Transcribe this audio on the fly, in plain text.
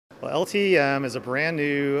Well, LTE M is a brand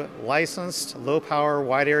new licensed low power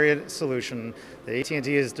wide area solution that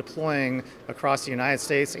AT&T is deploying across the United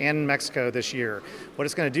States and Mexico this year. What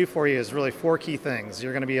it's going to do for you is really four key things.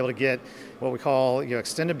 You're going to be able to get what we call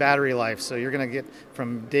extended battery life. So you're going to get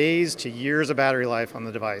from days to years of battery life on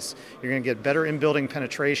the device. You're going to get better in-building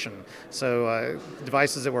penetration. So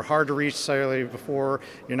devices that were hard to reach cellularly before,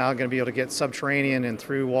 you're now going to be able to get subterranean and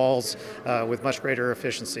through walls with much greater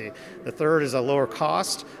efficiency. The third is a lower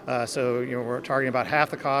cost. So we're targeting about half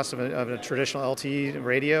the cost of a traditional LTE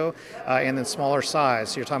radio, and then smaller size.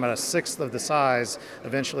 So you're talking about a sixth of the size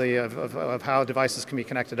eventually of how devices can be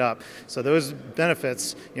connected up. So those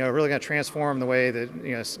benefits are really going to transform the way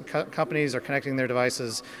that companies are connecting their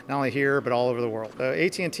devices, not only here but all over the world.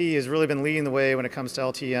 AT&T has really been leading the way when it comes to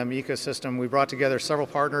LTE M ecosystem. We brought together several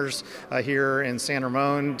partners here in San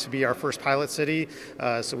Ramon to be our first pilot city.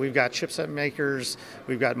 So we've got chipset makers,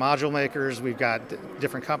 we've got module makers, we've got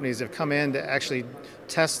different companies that have come in to actually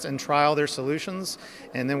test and trial their solutions,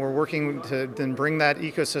 and then we're working to then bring that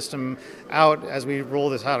ecosystem out as we roll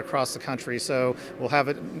this out across the country. So we'll have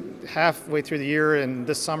it halfway through the year, and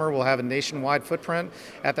this summer we'll have a nationwide footprint.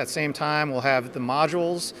 At that same time, we'll have the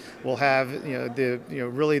modules, we'll have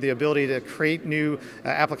really the ability to create new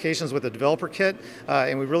applications with a developer kit,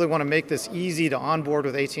 and we really want to make this easy to onboard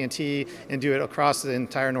with AT&T and do it across the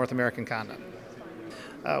entire North American continent.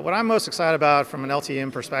 What I'm most excited about from an LTE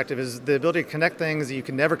M perspective is the ability to connect things that you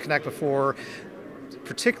can never connect before,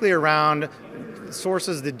 particularly around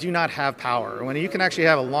sources that do not have power. When you can actually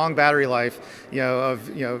have a long battery life, of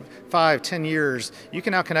 5-10 years, you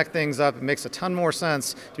can now connect things up. It makes a ton more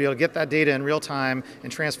sense to be able to get that data in real time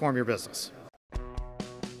and transform your business.